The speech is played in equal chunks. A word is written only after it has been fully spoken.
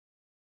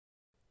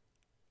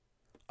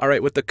All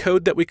right, with the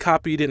code that we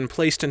copied and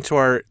placed into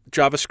our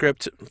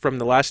JavaScript from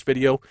the last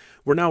video,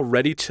 we're now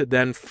ready to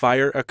then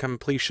fire a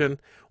completion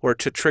or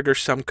to trigger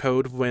some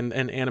code when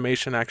an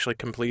animation actually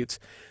completes.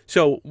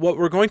 So what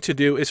we're going to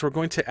do is we're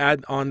going to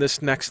add on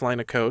this next line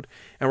of code,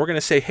 and we're going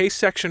to say, hey,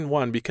 section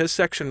 1, because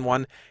section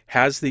 1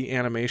 has the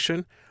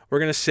animation, we're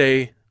going to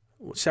say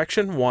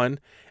section 1,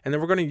 and then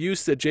we're going to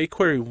use the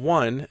jQuery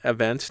 1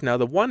 event. Now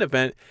the 1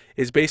 event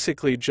is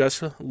basically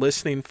just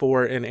listening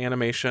for an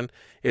animation.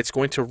 It's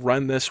going to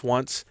run this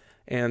once,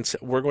 and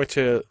we're going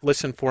to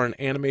listen for an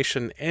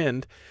animation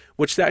end,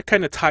 which that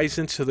kind of ties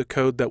into the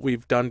code that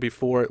we've done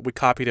before. We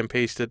copied and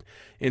pasted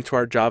into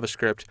our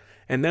JavaScript.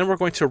 And then we're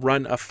going to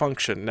run a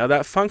function. Now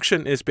that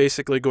function is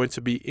basically going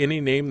to be any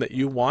name that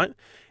you want.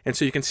 And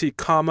so you can see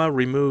comma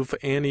remove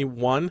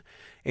Annie1,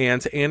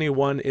 and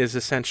Annie1 is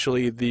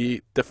essentially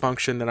the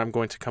function that I'm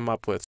going to come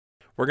up with.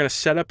 We're going to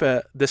set up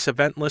this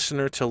event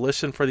listener to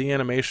listen for the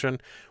animation.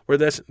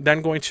 We're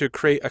then going to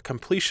create a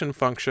completion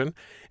function,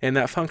 and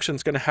that function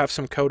is going to have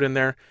some code in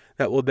there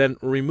that will then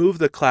remove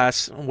the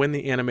class when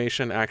the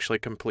animation actually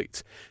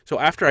completes. So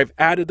after I've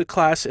added the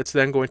class, it's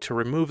then going to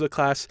remove the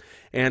class,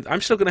 and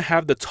I'm still going to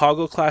have the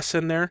toggle class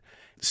in there.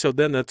 So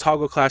then the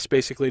toggle class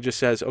basically just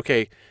says,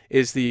 okay,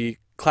 is the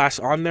class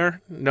on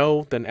there?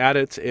 No, then add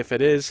it. If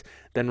it is,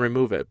 then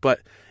remove it.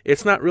 But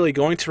it's not really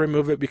going to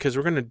remove it because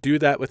we're going to do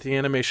that with the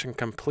animation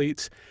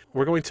completes.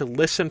 We're going to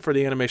listen for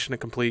the animation to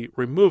complete,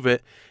 remove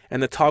it,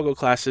 and the toggle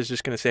class is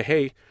just going to say,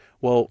 hey,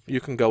 well, you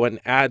can go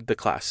and add the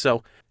class.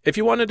 So if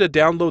you wanted to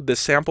download the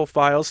sample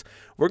files,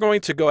 we're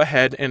going to go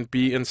ahead and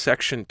be in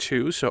section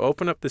 2. So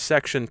open up the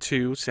section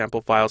 2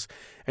 sample files,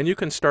 and you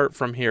can start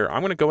from here.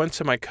 I'm going to go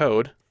into my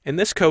code, and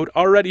this code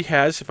already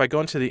has, if I go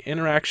into the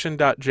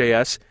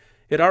interaction.js,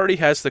 it already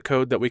has the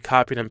code that we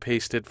copied and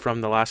pasted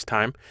from the last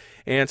time.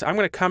 And I'm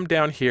going to come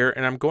down here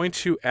and I'm going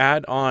to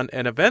add on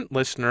an event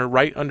listener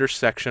right under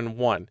section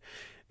 1.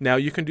 Now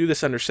you can do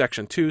this under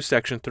section 2,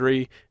 section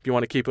 3 if you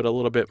want to keep it a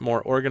little bit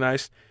more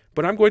organized.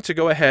 But I'm going to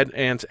go ahead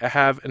and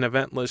have an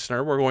event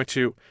listener. We're going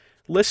to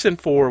listen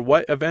for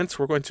what events.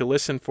 We're going to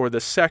listen for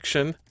the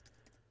section.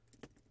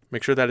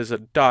 Make sure that is a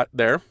dot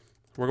there.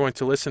 We're going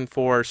to listen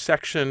for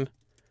section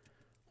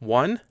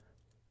 1.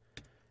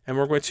 And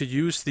we're going to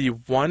use the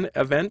 1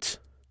 event,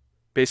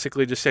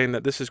 basically just saying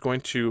that this is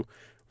going to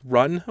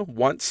run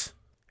once.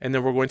 And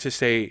then we're going to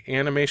say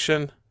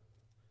animation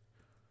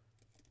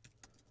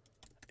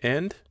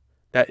end.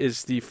 That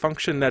is the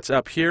function that's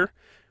up here.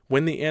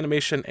 When the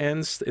animation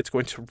ends, it's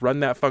going to run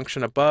that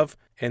function above.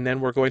 And then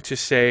we're going to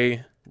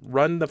say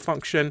run the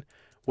function,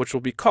 which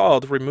will be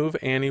called remove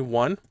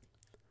Annie1,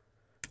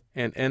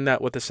 and end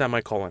that with a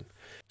semicolon.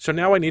 So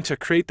now I need to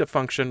create the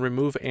function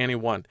remove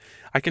Annie1.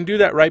 I can do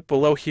that right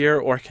below here,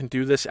 or I can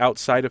do this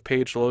outside of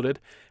page loaded.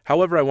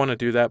 However I want to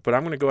do that, but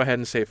I'm going to go ahead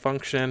and say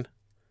function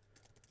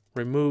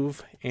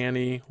remove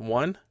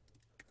Annie1,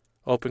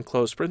 open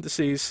close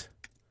parentheses,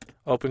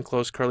 open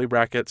close curly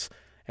brackets,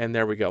 and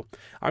there we go.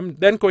 I'm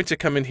then going to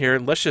come in here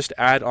and let's just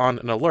add on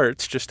an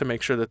alert just to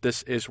make sure that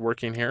this is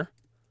working here.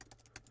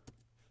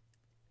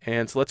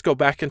 And let's go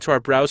back into our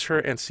browser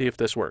and see if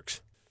this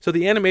works. So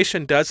the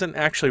animation doesn't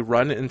actually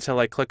run until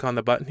I click on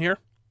the button here.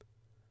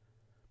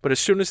 But as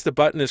soon as the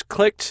button is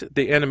clicked,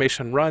 the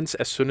animation runs.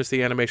 As soon as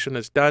the animation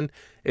is done,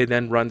 it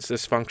then runs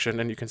this function.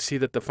 And you can see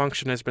that the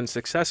function has been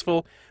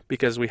successful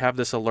because we have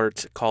this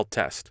alert called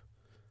test.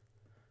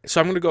 So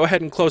I'm going to go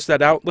ahead and close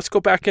that out. Let's go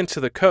back into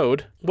the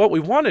code. What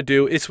we want to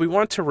do is we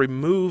want to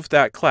remove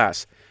that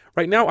class.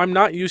 Right now I'm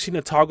not using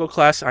a toggle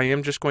class. I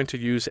am just going to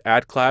use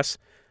add class.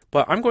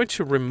 But I'm going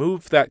to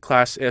remove that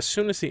class as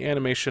soon as the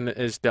animation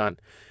is done.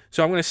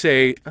 So I'm going to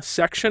say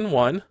section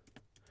 1,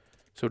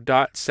 so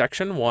dot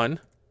section 1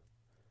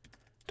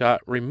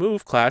 dot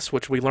remove class,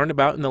 which we learned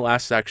about in the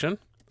last section.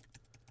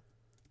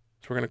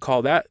 So we're going to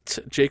call that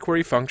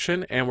jQuery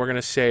function, and we're going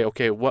to say,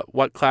 okay,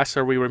 what class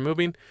are we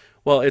removing?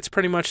 Well, it's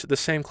pretty much the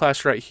same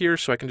class right here,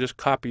 so I can just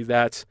copy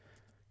that,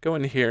 go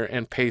in here,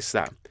 and paste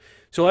that.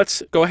 So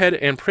let's go ahead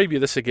and preview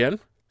this again.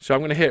 So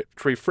I'm going to hit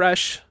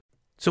refresh.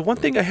 So one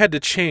thing I had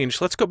to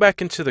change, let's go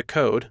back into the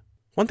code.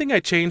 One thing I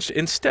changed,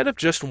 instead of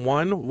just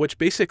 1, which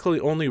basically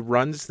only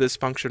runs this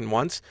function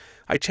once,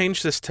 I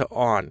changed this to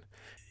on.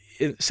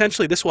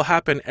 Essentially, this will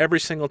happen every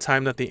single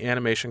time that the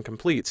animation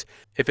completes.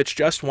 If it's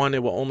just 1,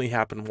 it will only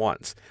happen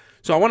once.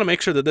 So I want to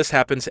make sure that this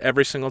happens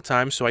every single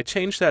time, so I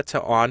changed that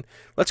to on.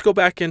 Let's go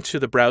back into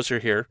the browser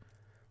here.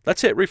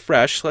 Let's hit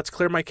refresh. Let's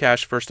clear my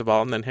cache first of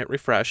all, and then hit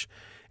refresh.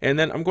 And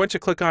then I'm going to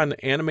click on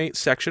animate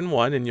section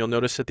 1, and you'll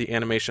notice that the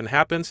animation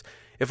happens.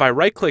 If I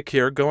right click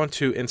here, go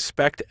into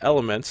inspect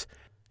elements,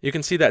 you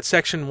can see that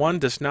section 1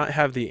 does not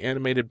have the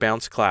animated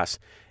bounce class.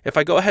 If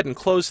I go ahead and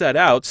close that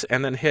out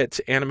and then hit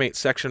animate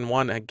section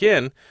 1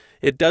 again,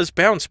 it does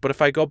bounce, but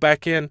if I go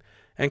back in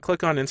and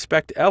click on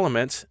inspect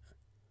elements,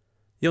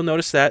 you'll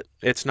notice that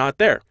it's not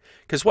there.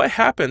 Because what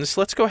happens,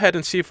 let's go ahead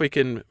and see if we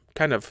can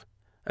kind of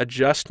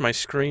adjust my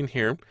screen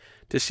here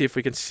to see if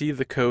we can see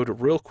the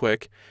code real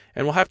quick.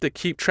 And we'll have to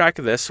keep track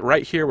of this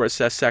right here where it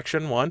says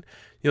section 1.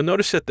 You'll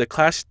notice that the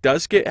class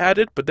does get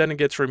added, but then it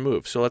gets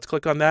removed. So let's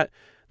click on that.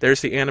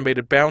 There's the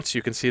animated bounce.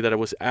 You can see that it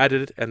was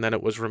added and then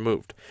it was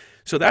removed.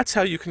 So that's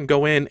how you can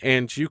go in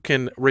and you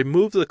can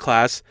remove the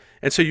class,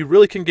 and so you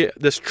really can get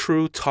this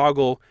true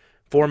toggle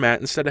format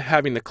instead of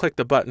having to click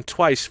the button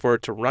twice for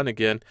it to run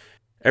again.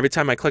 Every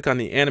time I click on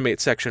the animate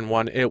section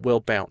 1, it will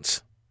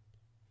bounce.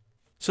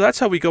 So that's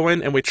how we go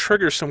in and we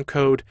trigger some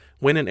code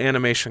when an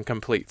animation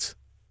completes.